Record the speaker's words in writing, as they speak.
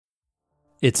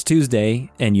It's Tuesday,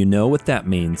 and you know what that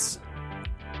means.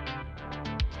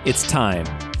 It's time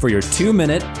for your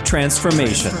 2-minute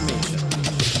transformation.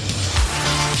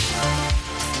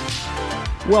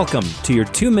 Welcome to your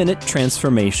 2-minute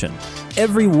transformation.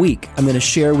 Every week, I'm going to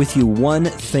share with you one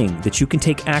thing that you can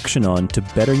take action on to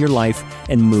better your life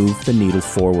and move the needle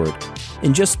forward.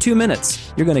 In just 2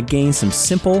 minutes, you're going to gain some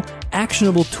simple,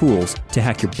 actionable tools to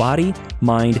hack your body,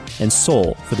 mind, and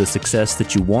soul for the success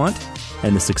that you want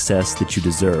and the success that you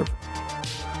deserve.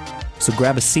 So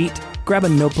grab a seat, grab a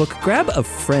notebook, grab a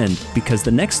friend, because the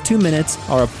next 2 minutes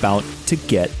are about to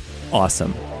get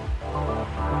awesome.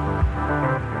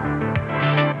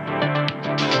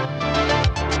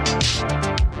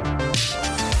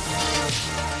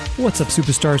 What's up,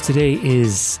 superstars? Today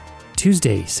is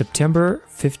Tuesday, September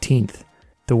 15th.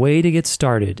 The way to get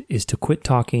started is to quit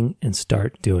talking and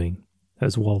start doing. That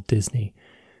was Walt Disney.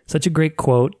 Such a great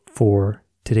quote for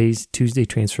today's Tuesday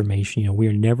transformation. You know, we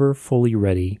are never fully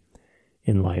ready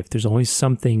in life. There's always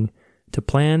something to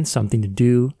plan, something to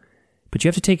do, but you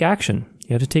have to take action.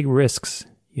 You have to take risks.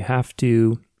 You have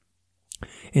to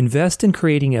invest in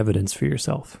creating evidence for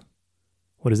yourself.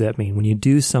 What does that mean? When you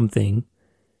do something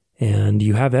and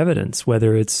you have evidence,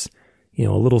 whether it's, you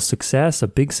know, a little success, a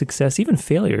big success, even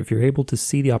failure, if you're able to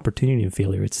see the opportunity in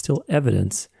failure, it's still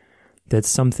evidence that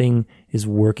something is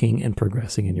working and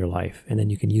progressing in your life. And then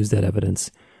you can use that evidence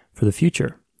for the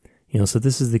future. You know, so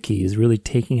this is the key, is really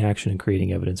taking action and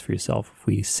creating evidence for yourself. If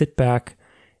we sit back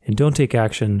and don't take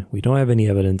action, we don't have any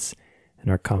evidence,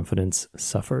 and our confidence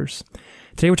suffers.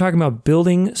 Today we're talking about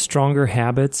building stronger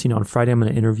habits. You know, on Friday I'm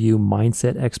going to interview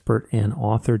mindset expert and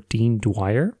author Dean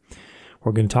Dwyer.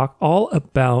 We're going to talk all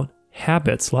about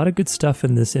habits. A lot of good stuff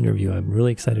in this interview. I'm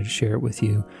really excited to share it with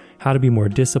you. How to be more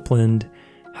disciplined,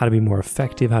 how to be more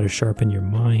effective, how to sharpen your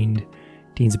mind.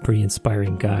 Dean's a pretty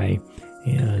inspiring guy,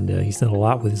 and he's done a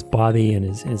lot with his body and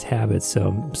his habits, so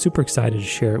I'm super excited to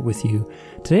share it with you.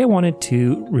 Today I wanted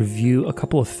to review a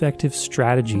couple effective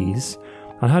strategies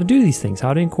on how to do these things,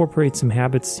 how to incorporate some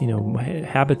habits, you know,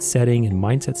 habit setting and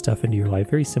mindset stuff into your life.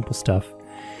 Very simple stuff.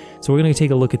 So we're going to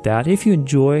take a look at that. If you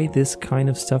enjoy this kind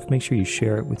of stuff, make sure you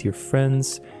share it with your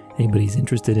friends. Anybody's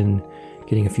interested in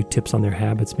getting a few tips on their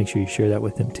habits, make sure you share that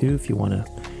with them too. If you want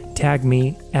to tag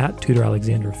me at Tudor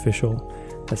Alexander Official,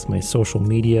 that's my social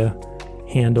media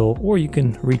handle, or you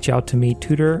can reach out to me,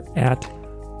 Tudor at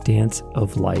Dance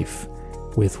of Life,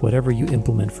 with whatever you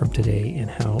implement from today and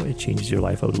how it changes your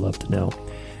life. I would love to know.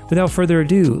 Without further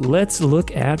ado, let's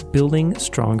look at building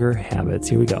stronger habits.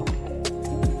 Here we go.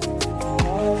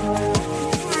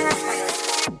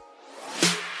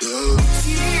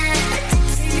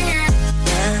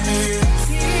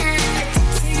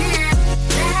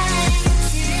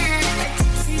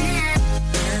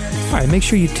 All right, make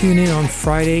sure you tune in on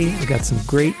Friday. I got some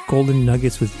great golden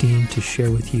nuggets with Dean to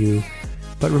share with you.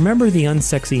 But remember the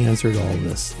unsexy answer to all of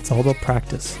this. It's all about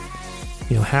practice.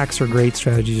 You know, hacks are great,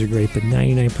 strategies are great, but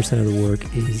 99% of the work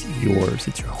is yours.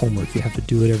 It's your homework. You have to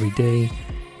do it every day,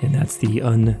 and that's the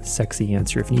unsexy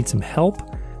answer. If you need some help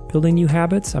building new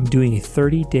habits, I'm doing a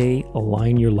 30-day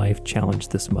Align Your Life challenge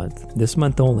this month. This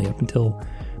month only, up until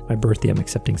my birthday, I'm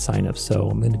accepting signups. So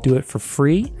I'm going to do it for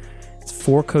free. It's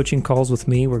 4 coaching calls with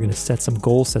me. We're going to set some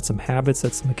goals, set some habits,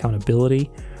 set some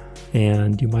accountability,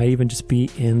 and you might even just be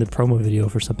in the promo video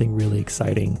for something really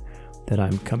exciting that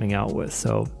I'm coming out with.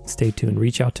 So stay tuned.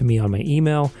 Reach out to me on my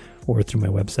email or through my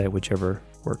website, whichever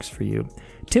works for you.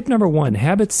 Tip number 1,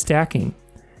 habit stacking.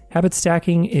 Habit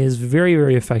stacking is very,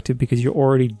 very effective because you're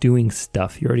already doing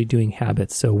stuff. You're already doing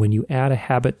habits. So when you add a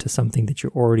habit to something that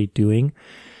you're already doing,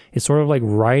 it's sort of like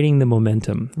riding the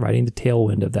momentum, riding the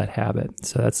tailwind of that habit.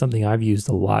 So that's something I've used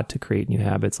a lot to create new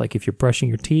habits. Like if you're brushing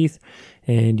your teeth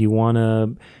and you want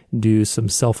to do some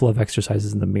self-love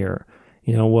exercises in the mirror,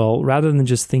 you know, well, rather than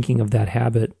just thinking of that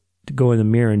habit to go in the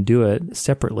mirror and do it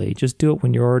separately, just do it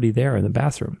when you're already there in the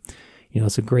bathroom. You know,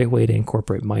 it's a great way to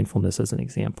incorporate mindfulness as an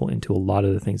example into a lot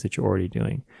of the things that you're already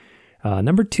doing.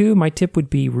 Number 2, my tip would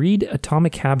be read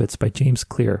Atomic Habits by James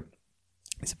Clear.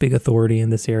 He's a big authority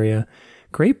in this area.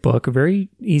 Great book, a very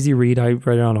easy read. I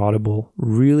read it on Audible.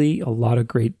 Really a lot of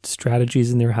great strategies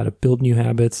in there, how to build new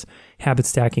habits. Habit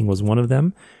stacking was one of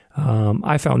them.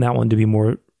 I found that one to be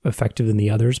more effective than the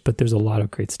others, but there's a lot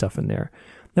of great stuff in there.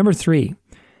 Number 3,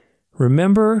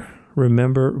 remember,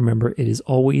 it is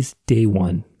always day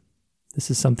one. This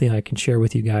is something I can share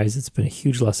with you guys. It's been a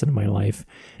huge lesson in my life.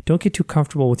 Don't get too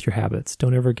comfortable with your habits.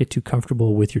 Don't ever get too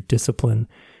comfortable with your discipline,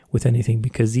 with anything,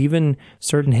 because even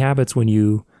certain habits, when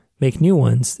you make new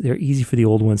ones, they're easy for the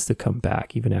old ones to come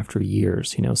back even after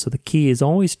years, you know. So the key is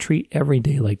always treat every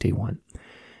day like day one.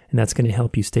 And that's going to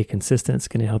help you stay consistent. It's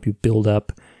going to help you build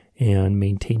up and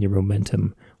maintain your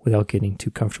momentum without getting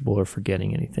too comfortable or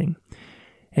forgetting anything.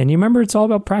 And you remember, it's all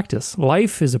about practice.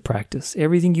 Life is a practice.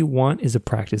 Everything you want is a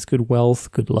practice. Good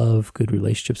wealth, good love, good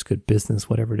relationships, good business,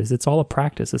 whatever it is. It's all a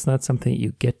practice. It's not something that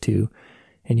you get to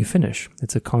and you finish.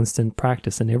 It's a constant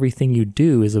practice. And everything you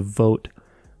do is a vote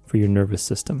for your nervous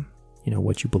system. You know,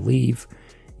 what you believe,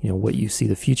 you know, what you see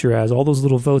the future as, all those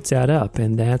little votes add up.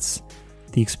 And that's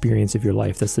the experience of your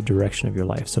life. That's the direction of your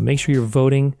life. So make sure you're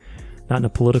voting, not in a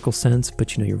political sense,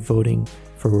 but you're voting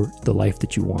for the life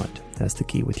that you want. That's the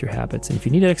key with your habits. And if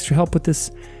you need extra help with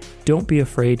this, don't be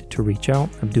afraid to reach out.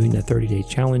 I'm doing that 30-day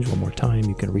challenge one more time.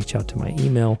 You can reach out to my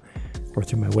email or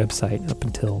through my website up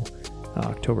until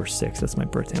October 6th. That's my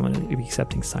birthday. I'm going to be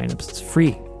accepting signups. It's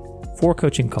free. 4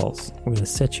 coaching calls. We're going to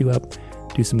set you up,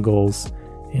 do some goals,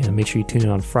 and make sure you tune in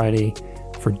on Friday.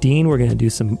 For Dean, we're going to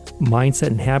do some mindset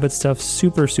and habit stuff.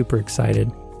 Super, super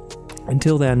excited.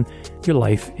 Until then, your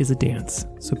life is a dance.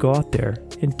 So go out there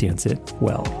and dance it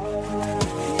well.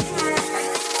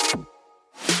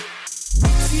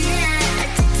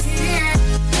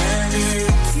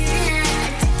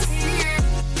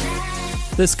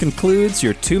 This concludes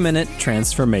your 2-minute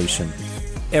transformation.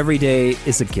 Every day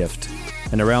is a gift,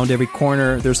 and around every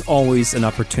corner, there's always an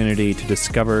opportunity to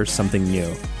discover something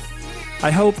new.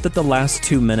 I hope that the last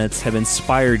 2 minutes have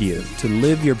inspired you to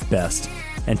live your best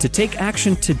and to take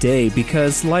action today,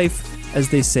 because life, as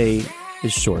they say,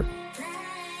 is short.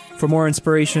 For more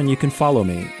inspiration, you can follow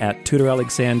me at Tudor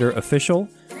Alexander Official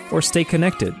or stay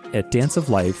connected at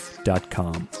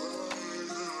danceoflife.com.